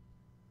from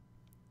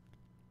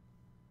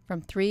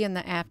 3 in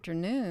the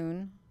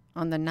afternoon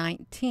on the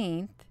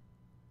 19th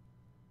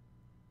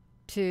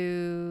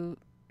to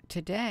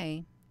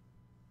today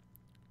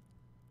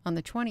on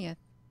the 20th.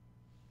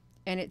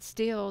 And it's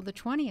still the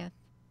 20th.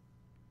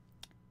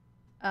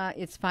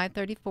 It's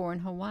 5:34 in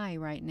Hawaii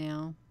right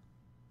now.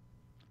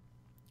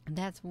 And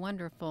that's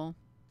wonderful.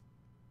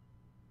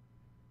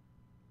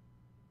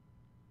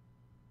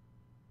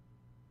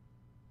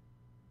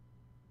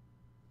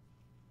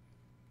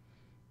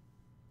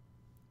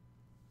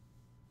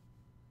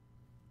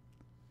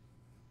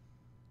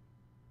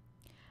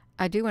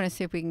 I do want to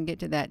see if we can get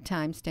to that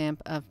timestamp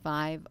of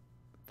 5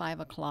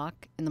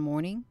 o'clock in the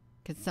morning,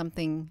 because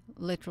something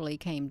literally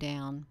came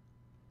down.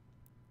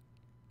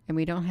 And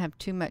we don't have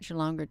too much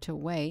longer to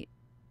wait.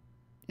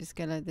 It's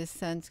gonna, this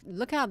sun's,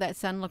 look how that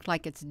sun looked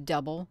like it's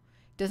double.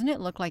 Doesn't it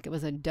look like it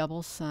was a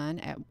double sun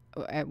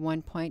at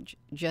one point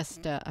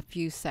just a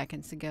few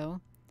seconds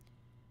ago?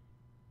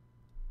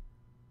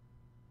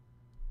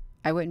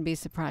 I wouldn't be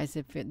surprised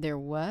if there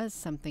was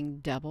something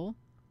double.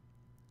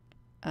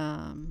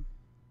 We're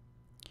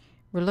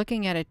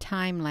looking at a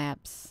time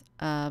lapse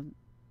of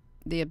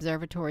the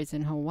observatories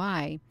in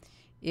Hawaii.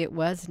 It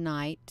was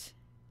night,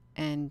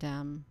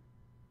 and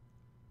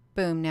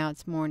boom, now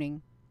it's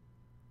morning,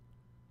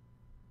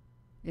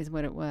 is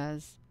what it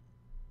was.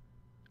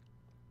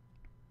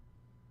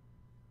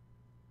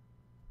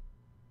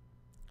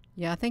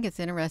 Yeah, I think it's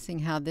interesting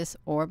how this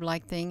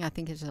orb-like thing, I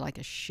think it's like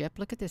a ship.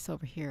 Look at this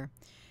over here.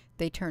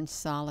 They turn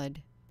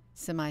solid,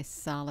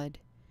 semi-solid.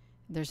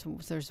 There's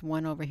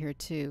one over here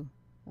too,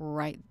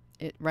 right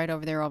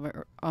over there,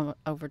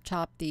 over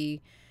top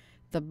the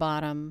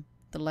bottom,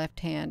 the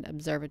left-hand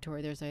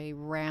observatory. There's a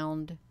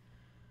round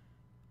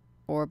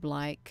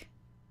orb-like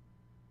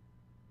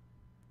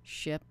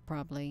ship,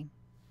 probably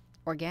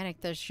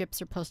organic. Those ships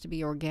are supposed to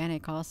be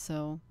organic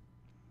also.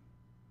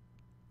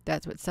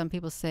 That's what some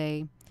people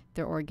say.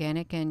 They're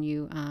organic, and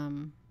you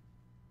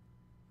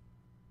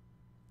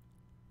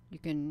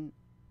can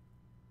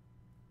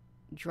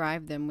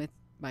drive them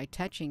by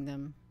touching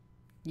them.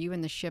 You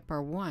and the ship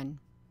are one.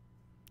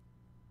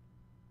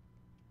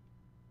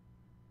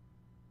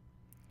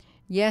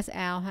 Yes,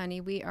 Al, honey,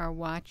 we are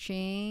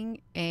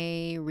watching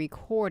a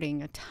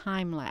recording, a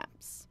time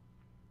lapse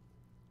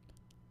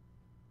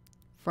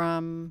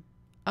from,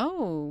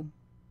 oh,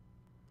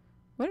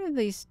 what are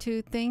these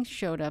two things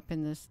showed up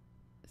in this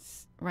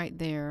right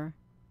there?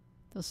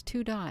 Those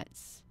two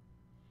dots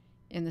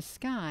in the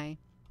sky.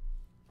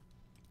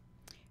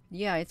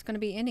 Yeah, it's going to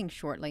be ending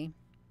shortly.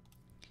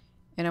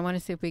 And I want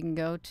to see if we can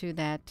go to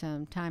that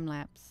time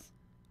lapse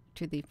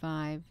to the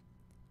 5.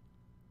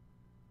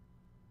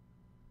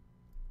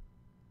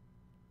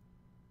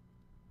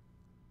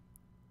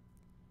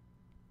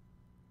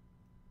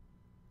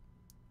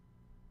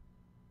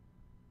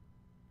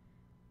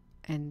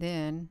 And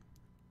then,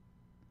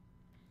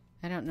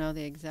 I don't know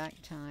the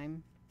exact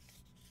time.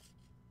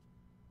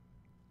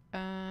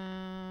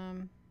 I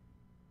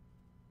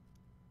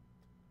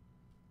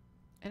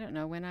don't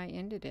know when I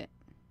ended it.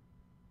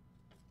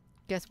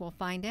 Guess we'll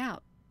find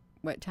out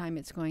what time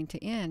it's going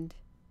to end.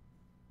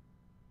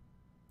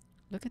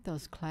 Look at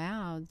those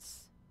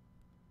clouds.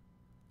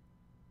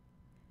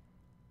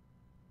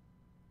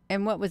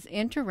 And what was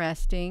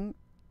interesting,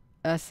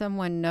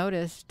 someone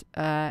noticed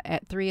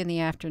at 3 in the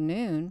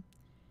afternoon,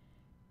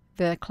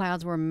 the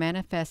clouds were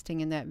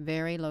manifesting in that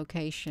very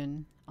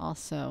location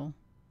also.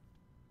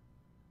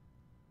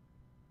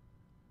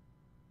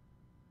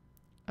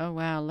 Oh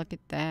wow, look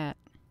at that.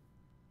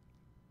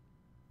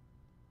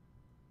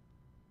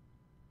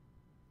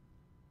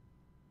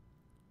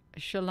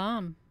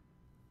 Shalom.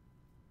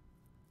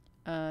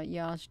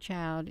 Y'all's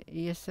child,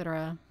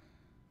 Yisra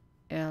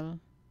El.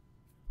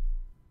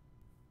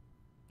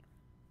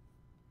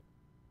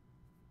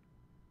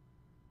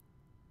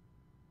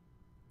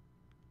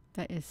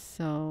 That is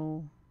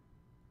so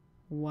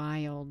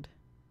wild.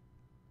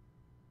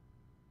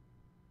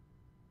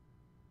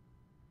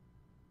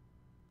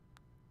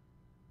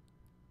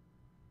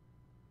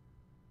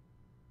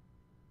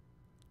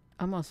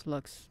 Almost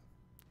looks,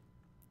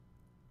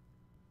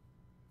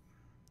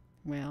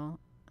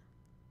 well,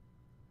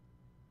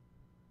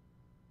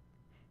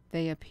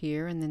 they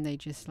appear and then they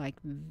just like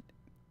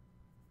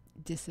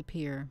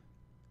disappear.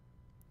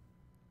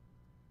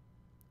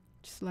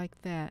 Just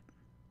like that.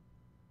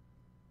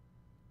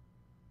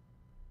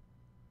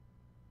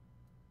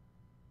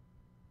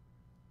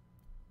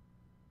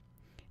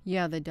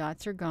 Yeah, the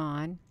dots are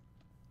gone.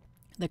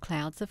 The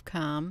clouds have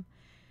come.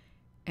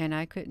 And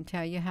I couldn't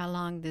tell you how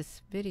long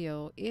this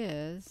video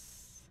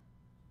is.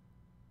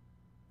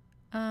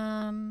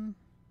 Oh,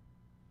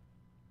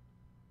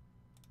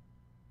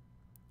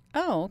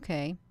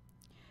 okay.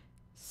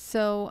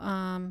 So,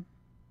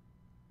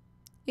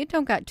 it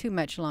don't got too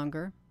much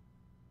longer.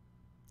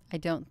 I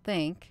don't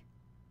think.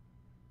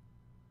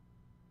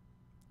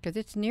 Because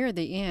it's near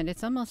the end.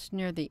 It's almost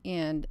near the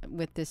end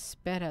with this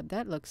sped up.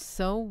 That looks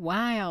so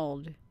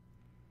wild.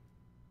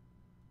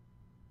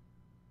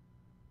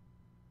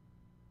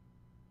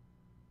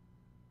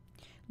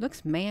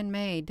 Looks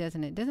man-made,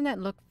 doesn't it? Doesn't that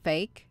look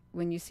fake?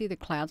 When you see the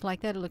clouds like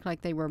that, it looks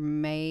like they were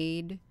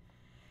made.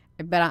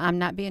 But I'm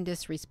not being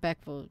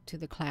disrespectful to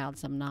the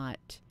clouds. I'm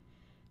not.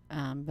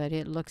 But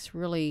it looks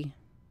really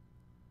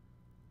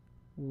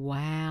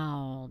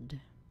wild.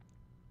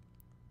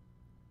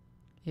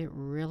 It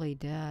really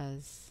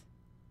does.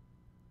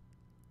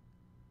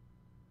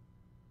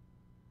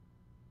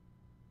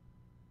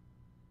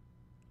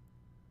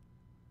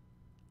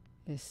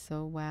 It's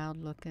so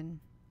wild looking.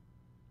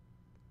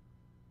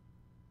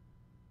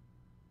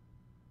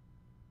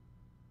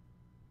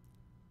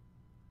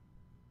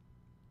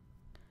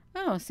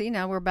 Oh, see,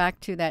 now we're back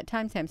to that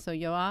timestamp. So,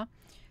 y'all,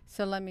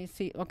 so let me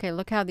see. Okay,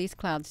 look how these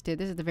clouds did.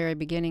 This is the very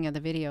beginning of the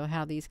video,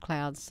 how these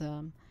clouds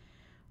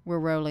were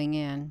rolling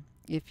in.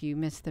 If you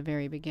missed the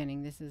very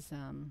beginning, this is,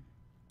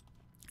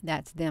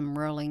 that's them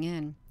rolling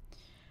in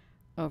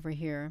over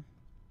here.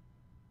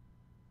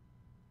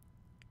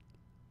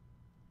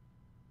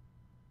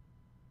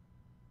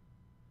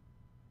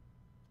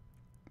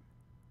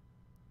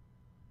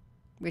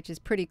 Which is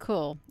pretty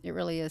cool. It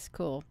really is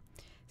cool.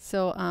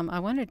 So I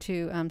wanted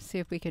to see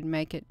if we could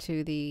make it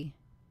to the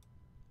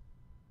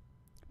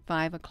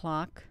 5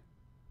 o'clock.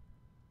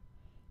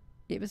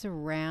 It was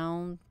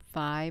around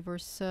 5 or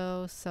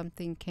so.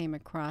 Something came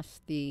across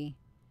the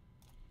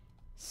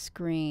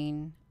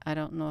screen. I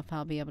don't know if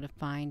I'll be able to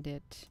find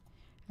it.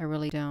 I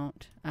really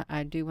don't.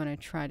 I do want to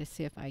try to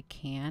see if I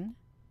can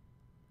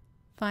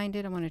find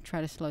it. I want to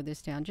try to slow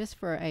this down just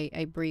for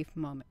a brief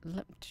moment.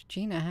 Look,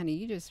 Gina, honey,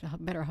 you just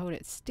better hold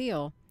it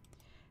still.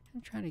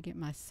 I'm trying to get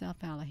myself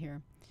out of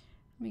here.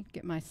 Let me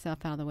get myself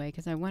out of the way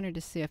because I wanted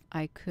to see if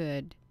I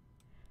could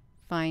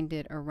find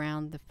it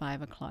around the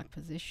 5 o'clock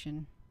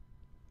position.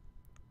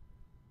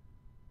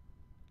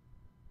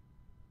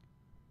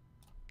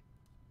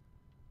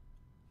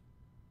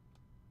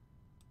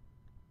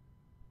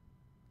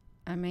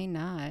 I may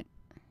not.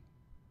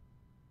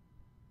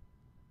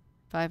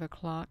 5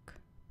 o'clock.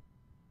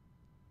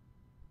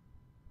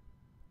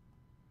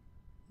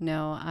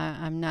 No,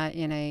 I'm not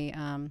in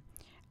a,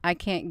 I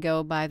can't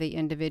go by the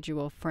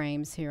individual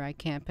frames here. I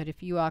can't. But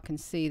if you all can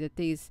see that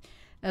these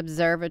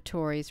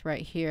observatories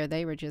right here,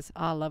 they were just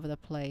all over the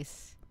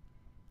place.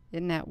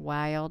 Isn't that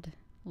wild?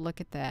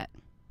 Look at that.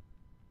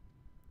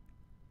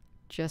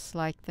 Just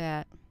like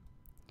that.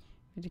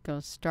 It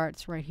goes,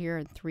 starts right here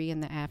at 3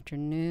 in the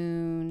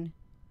afternoon.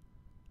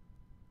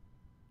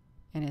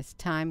 And as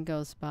time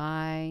goes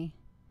by,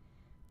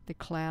 the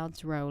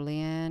clouds roll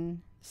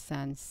in,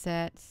 sun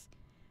sets,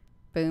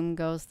 boom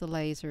goes the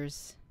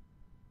lasers.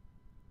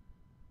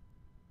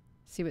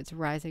 See what's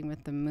rising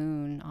with the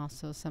moon.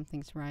 Also,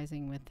 something's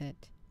rising with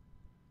it.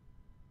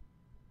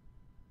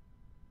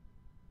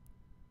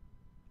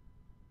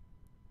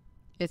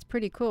 It's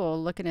pretty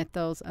cool looking at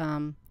those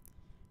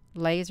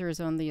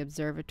lasers on the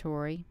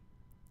observatory.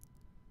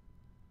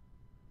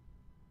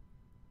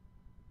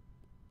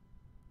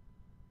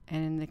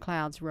 And the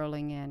clouds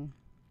rolling in.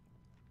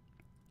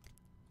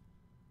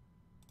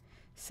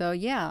 So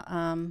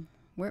yeah,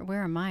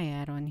 where am I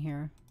at on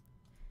here?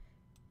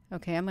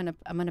 Okay, I'm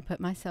gonna put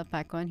myself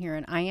back on here,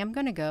 and I am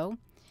gonna go.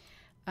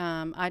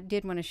 I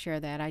did want to share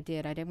that. I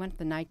didn't want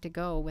the night to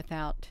go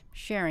without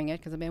sharing it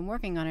because I've been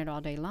working on it all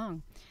day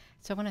long.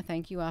 So I want to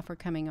thank you all for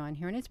coming on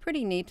here, and it's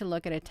pretty neat to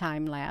look at a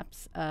time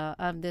lapse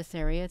of this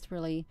area. It's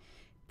really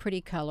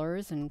pretty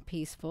colors and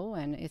peaceful,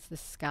 and it's the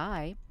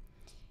sky.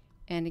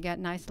 And it got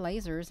nice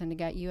lasers, and it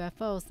got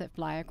UFOs that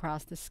fly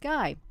across the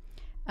sky.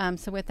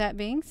 So with that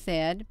being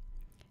said,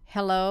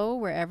 hello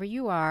wherever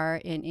you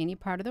are in any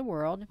part of the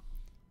world.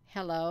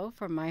 Hello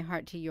from my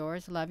heart to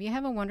yours. Love you.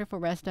 Have a wonderful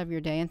rest of your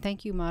day. And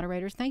thank you,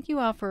 moderators. Thank you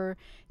all for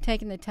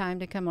taking the time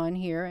to come on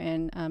here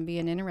and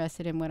being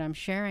interested in what I'm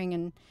sharing.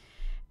 And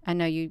I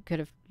know you could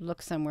have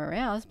looked somewhere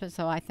else, but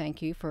so I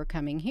thank you for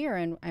coming here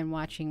and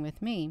watching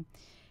with me.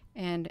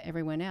 And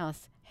everyone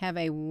else, have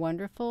a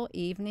wonderful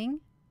evening.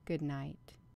 Good night.